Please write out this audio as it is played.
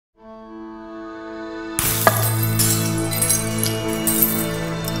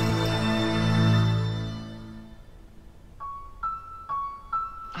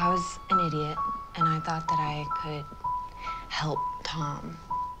could help Tom.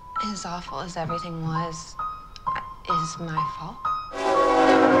 As awful as everything was, is my fault.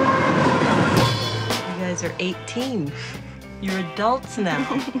 You guys are 18. You're adults now.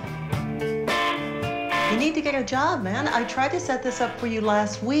 You need to get a job, man. I tried to set this up for you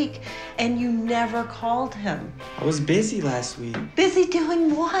last week, and you never called him. I was busy last week. Busy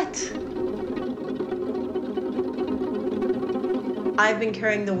doing what? I've been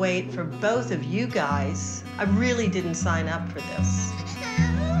carrying the weight for both of you guys. I really didn't sign up for this.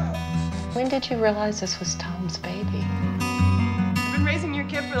 When did you realize this was Tom's baby? I've been raising your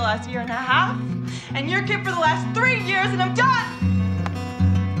kid for the last 1.5 years, and your kid for the last 3 years, and I'm done!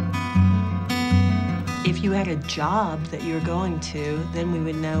 If you had a job that you were going to, then we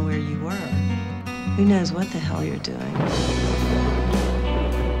would know where you were. Who knows what the hell you're doing?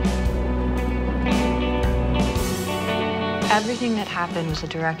 Everything that happened was a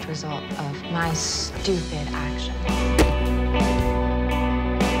direct result of my stupid action.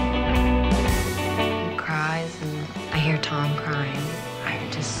 He cries, and I hear Tom crying. I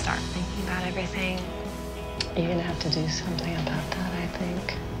just start thinking about everything. You're gonna have to do something about that, I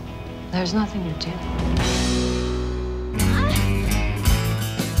think. There's nothing to do.